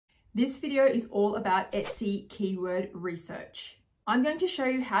This video is all about Etsy keyword research. I'm going to show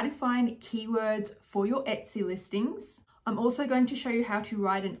you how to find keywords for your Etsy listings. I'm also going to show you how to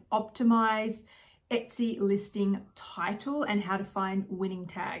write an optimized Etsy listing title and how to find winning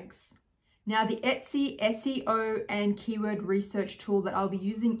tags. Now, the Etsy SEO and keyword research tool that I'll be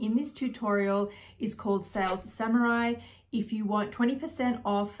using in this tutorial is called Sales Samurai. If you want 20%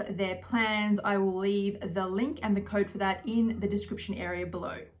 off their plans, I will leave the link and the code for that in the description area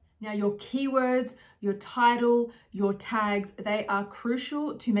below. Now, your keywords, your title, your tags, they are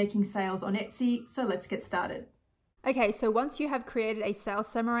crucial to making sales on Etsy. So let's get started. Okay, so once you have created a Sales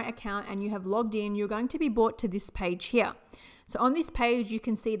Samurai account and you have logged in, you're going to be brought to this page here. So on this page, you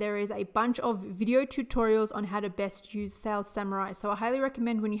can see there is a bunch of video tutorials on how to best use Sales Samurai. So I highly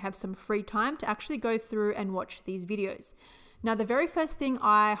recommend when you have some free time to actually go through and watch these videos. Now, the very first thing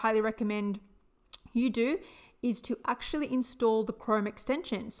I highly recommend you do is to actually install the Chrome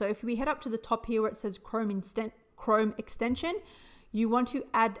extension. So if we head up to the top here where it says Chrome extension, you want to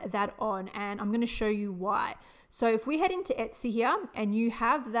add that on, and I'm going to show you why. So if we head into Etsy here and you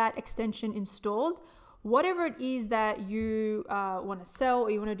have that extension installed, whatever it is that you want to sell or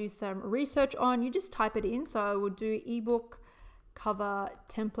you want to do some research on, you just type it in. So I will do ebook cover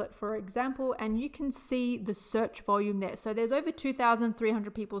template, for example, and you can see the search volume there. So there's over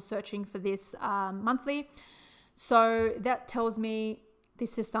 2,300 people searching for this monthly. So that tells me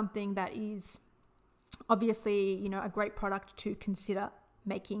this is something that is obviously, you know, a great product to consider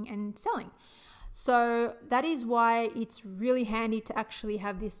making and selling. So that is why it's really handy to actually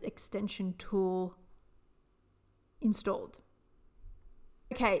have this extension tool installed.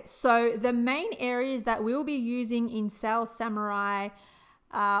 Okay, so the main areas that we'll be using in Sales Samurai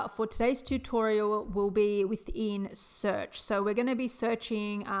for today's tutorial will be within search. So we're going to be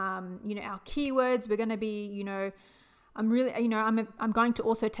searching, you know, our keywords. We're going to be, you know, I'm going to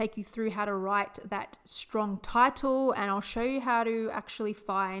also take you through how to write that strong title, and I'll show you how to actually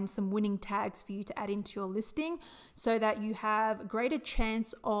find some winning tags for you to add into your listing so that you have greater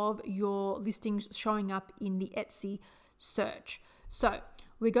chance of your listings showing up in the Etsy search. So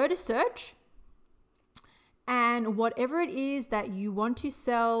we go to search, and whatever it is that you want to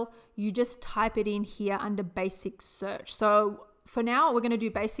sell, you just type it in here under basic search. So for now, we're going to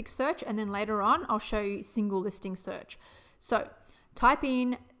do basic search, and then later on, I'll show you single listing search. So type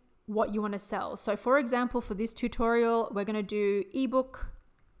in what you want to sell. So for example, for this tutorial, we're going to do ebook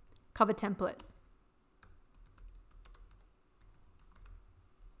cover template.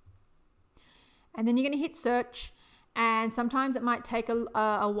 And then you're going to hit search. And sometimes it might take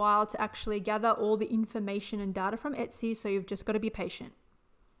a while to actually gather all the information and data from Etsy. So you've just got to be patient.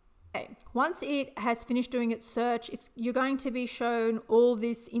 Okay. Once it has finished doing its search, you're going to be shown all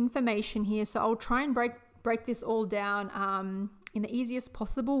this information here. So I'll try and break this all down in the easiest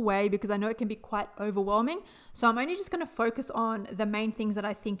possible way because I know it can be quite overwhelming. So I'm only just going to focus on the main things that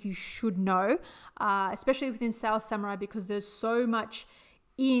I think you should know, especially within Sales Samurai, because there's so much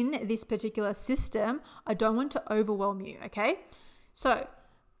in this particular system. I don't want to overwhelm you, okay? So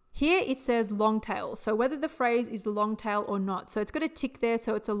here it says long tail. So whether the phrase is long tail or not. So it's got a tick there,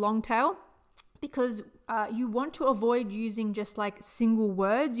 so it's a long tail, because you want to avoid using just like single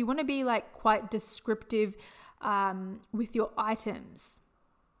words. You want to be like quite descriptive with your items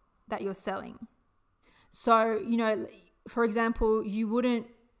that you're selling. So, you know, for example, you wouldn't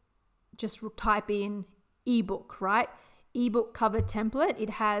just type in ebook, right? Ebook cover template.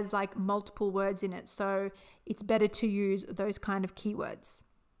 It has like multiple words in it. So it's better to use those kind of keywords.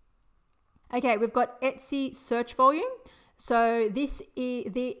 Okay, we've got Etsy search volume. So this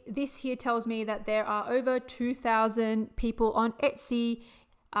here tells me that there are over 2,000 people on Etsy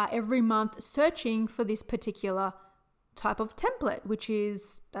every month searching for this particular type of template,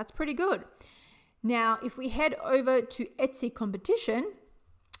 that's pretty good. Now, if we head over to Etsy competition,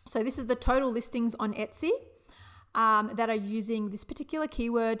 so this is the total listings on Etsy that are using this particular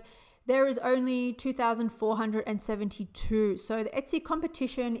keyword. There is only 2,472. So the Etsy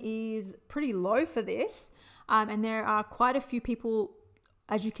competition is pretty low for this. And there are quite a few people,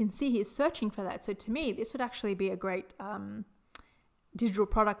 as you can see here, searching for that. So to me, this would actually be a great digital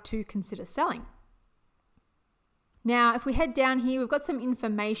product to consider selling. Now, if we head down here, we've got some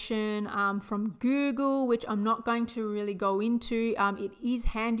information from Google, which I'm not going to really go into. It is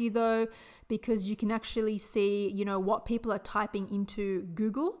handy though, because you can actually see, you know, what people are typing into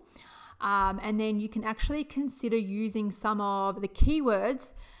Google. And then you can actually consider using some of the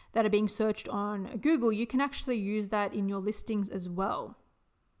keywords that are being searched on Google. You can actually use that in your listings as well.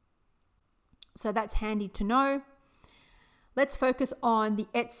 So that's handy to know. Let's focus on the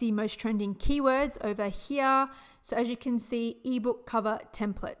Etsy most trending keywords over here. So as you can see, ebook cover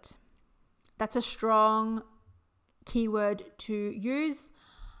template. That's a strong keyword to use.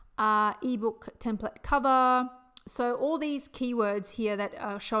 Ebook template cover. So all these keywords here that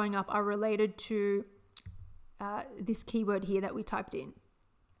are showing up are related to this keyword here that we typed in.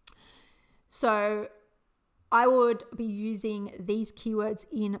 So I would be using these keywords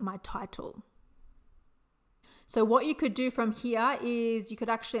in my title. So what you could do from here is you could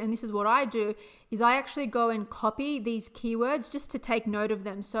actually, and this is what I do, is I actually go and copy these keywords just to take note of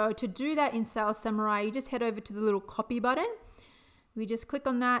them. So to do that in Sales Samurai, you just head over to the little copy button. We just click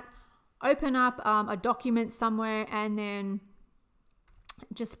on that, open up a document somewhere, and then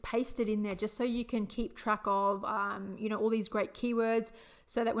just paste it in there just so you can keep track of, all these great keywords,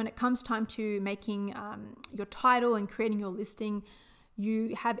 so that when it comes time to making your title and creating your listing,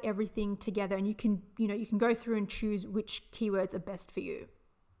 you have everything together and you can go through and choose which keywords are best for you.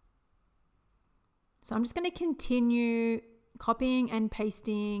 So I'm just going to continue copying and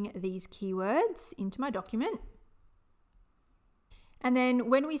pasting these keywords into my document. And then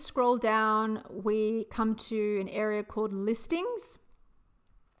when we scroll down, we come to an area called listings.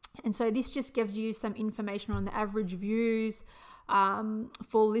 And so this just gives you some information on the average views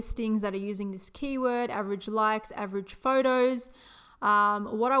for listings that are using this keyword, average likes, average photos.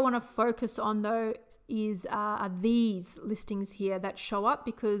 What I want to focus on though is these listings here that show up,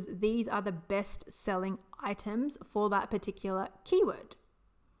 because these are the best selling items for that particular keyword.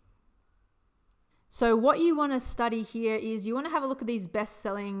 So what you want to study here is you want to have a look at these best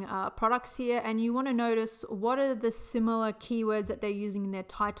selling products here, and you want to notice what are the similar keywords that they're using in their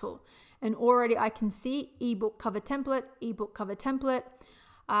title. And already I can see ebook cover template, ebook cover template.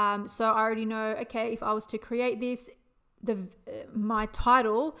 So I already know, okay, if I was to create this, my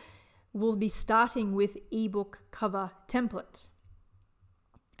title will be starting with ebook cover template,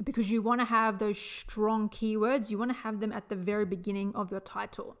 because you want to have those strong keywords. You want to have them at the very beginning of your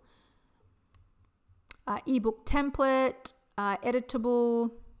title. Ebook template,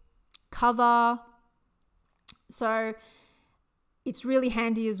 editable, cover. So it's really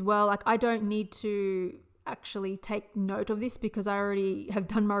handy as well. Like, I don't need to actually take note of this because I already have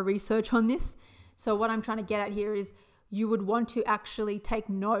done my research on this. So what I'm trying to get at here is you would want to actually take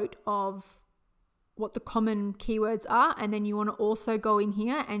note of what the common keywords are, and then you want to also go in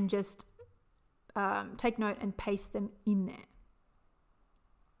here and just take note and paste them in there.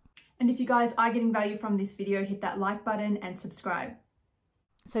 And if you guys are getting value from this video, hit that like button and subscribe.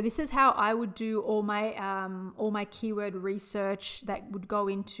 So this is how I would do all my keyword research that would go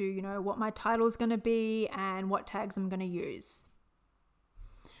into, what my title is going to be and what tags I'm going to use.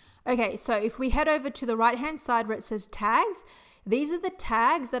 Okay, so if we head over to the right-hand side where it says tags, these are the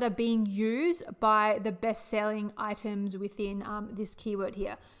tags that are being used by the best-selling items within this keyword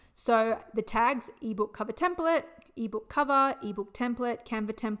here. So the tags: ebook cover template, ebook cover, ebook template,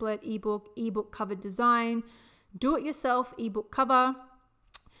 Canva template, ebook cover design, do-it-yourself ebook cover.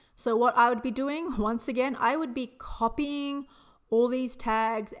 So what I would be doing, once again, I would be copying all these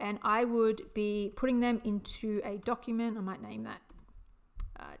tags and I would be putting them into a document. I might name that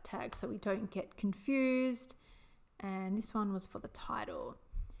tag so we don't get confused. And this one was for the title.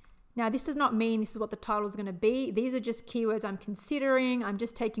 Now, this does not mean this is what the title is going to be. These are just keywords I'm considering. I'm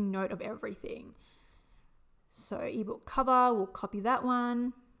just taking note of everything. So ebook cover, we'll copy that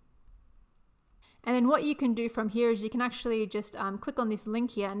one. And then what you can do from here is you can actually just click on this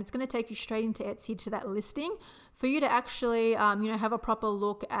link here, and it's going to take you straight into Etsy to that listing for you to actually, have a proper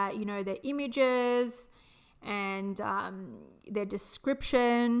look at, their images and their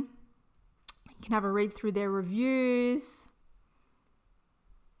description. You can have a read through their reviews.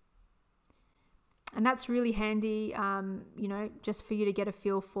 And that's really handy, just for you to get a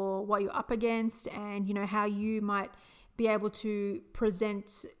feel for what you're up against and, how you might be able to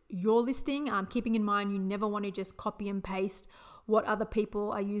present your listing, keeping in mind you never want to just copy and paste what other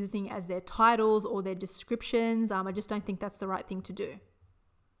people are using as their titles or their descriptions. I just don't think that's the right thing to do.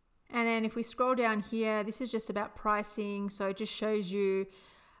 And then if we scroll down here, this is just about pricing. So it just shows you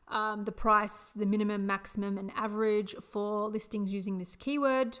the price, the minimum, maximum, and average for listings using this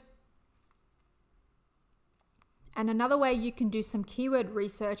keyword. And another way you can do some keyword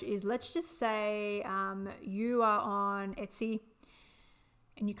research is, let's just say you are on Etsy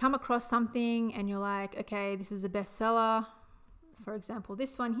and you come across something and you're like, okay, this is a bestseller. For example,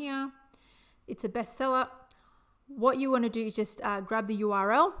 this one here, it's a bestseller. What you want to do is just grab the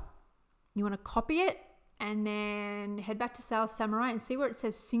URL. You want to copy it and then head back to Sales Samurai and see where it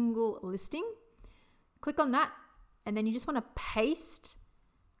says single listing. Click on that, and then you just want to paste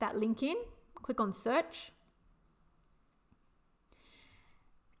that link in. Click on search.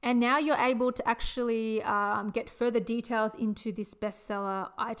 And now you're able to actually get further details into this bestseller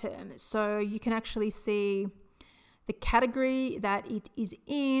item. So you can actually see the category that it is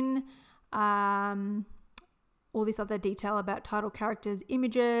in, all this other detail about title, characters,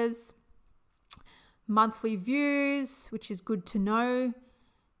 images, monthly views, which is good to know,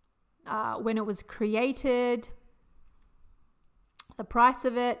 when it was created, the price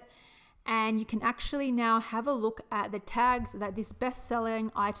of it, and you can actually now have a look at the tags that this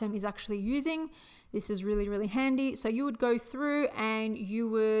best-selling item is actually using. This is really, really handy. So you would go through and you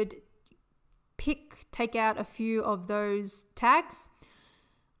would take out a few of those tags.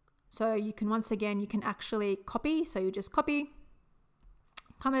 So you can, once again, you can actually copy. So you just copy,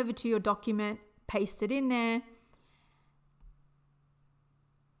 come over to your document, paste it in there.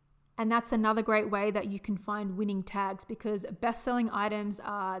 And that's another great way that you can find winning tags, because best-selling items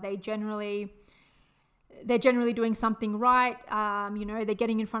they're generally doing something right. You know, they're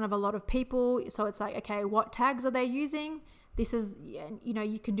getting in front of a lot of people. So it's like, okay, what tags are they using? This is, you know,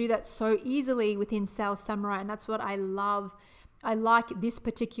 you can do that so easily within Sales Samurai, and that's what I love. I like this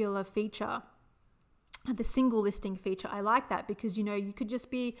particular feature, the single listing feature. I like that because, you know, you could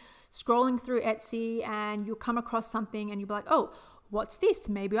just be scrolling through Etsy and you'll come across something and you'll be like, oh, what's this?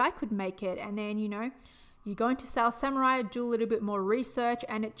 Maybe I could make it. And then, you know, you go into Sales Samurai, do a little bit more research,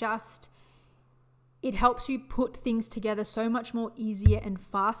 and it helps you put things together so much more easier and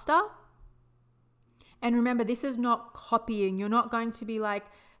faster. And remember, this is not copying. You're not going to be like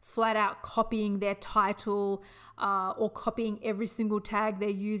flat out copying their title or copying every single tag they're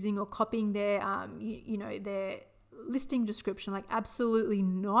using, or copying their, you know, their listing description. Like, absolutely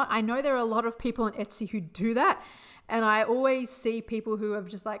not. I know there are a lot of people on Etsy who do that, and I always see people who have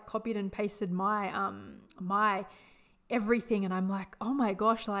just like copied and pasted my my everything, and I'm like, oh my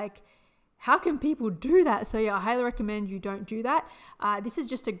gosh, like, how can people do that? So yeah, I highly recommend you don't do that. This is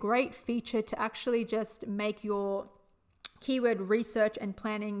just a great feature to actually just make your keyword research and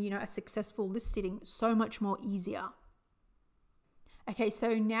planning, you know, a successful listing so much more easier. Okay,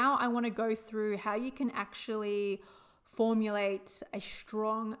 so now I want to go through how you can actually formulate a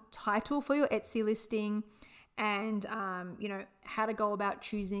strong title for your Etsy listing, and you know, how to go about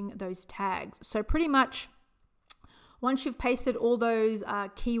choosing those tags. So pretty much once you've pasted all those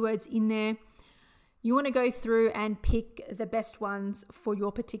keywords in there, you want to go through and pick the best ones for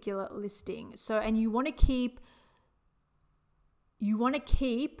your particular listing. So, and you want to keep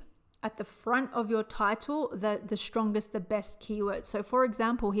at the front of your title the strongest, the best keywords. So for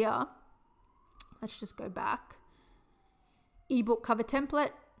example here, let's just go back. Ebook cover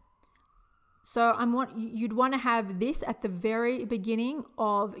template. So you'd want to have this at the very beginning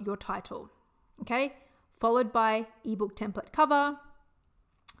of your title, okay? Followed by ebook template cover,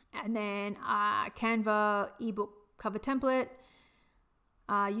 and then Canva ebook cover template.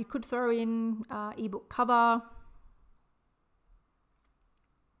 You could throw in ebook cover.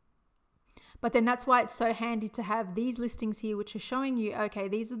 But then that's why it's so handy to have these listings here, which are showing you, okay,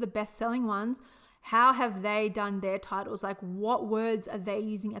 these are the best selling ones. How have they done their titles? Like, what words are they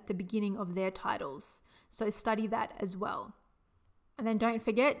using at the beginning of their titles? So study that as well. And then don't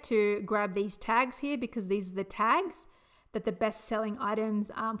forget to grab these tags here, because these are the tags that the best selling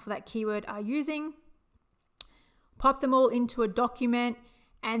items for that keyword are using. Pop them all into a document.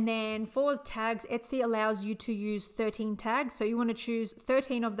 And then for tags, Etsy allows you to use 13 tags. So you want to choose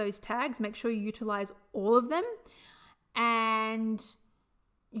 13 of those tags. Make sure you utilize all of them. And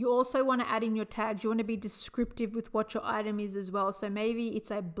you also want to add in your tags. You want to be descriptive with what your item is as well. So maybe it's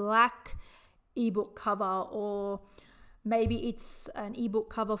a black ebook cover, or maybe it's an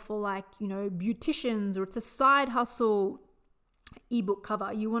ebook cover for, like, you know, beauticians, or it's a side hustle ebook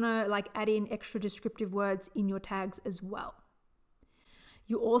cover. You want to like add in extra descriptive words in your tags as well.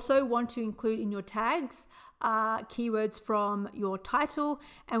 You also want to include in your tags keywords from your title.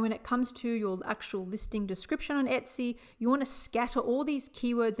 And when it comes to your actual listing description on Etsy, you want to scatter all these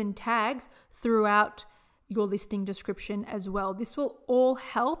keywords and tags throughout your listing description as well. This will all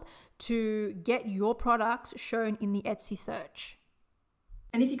help to get your products shown in the Etsy search.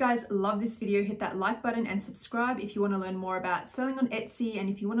 And if you guys love this video, hit that like button and subscribe if you want to learn more about selling on Etsy, and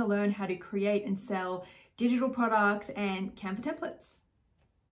if you want to learn how to create and sell digital products and Canva templates.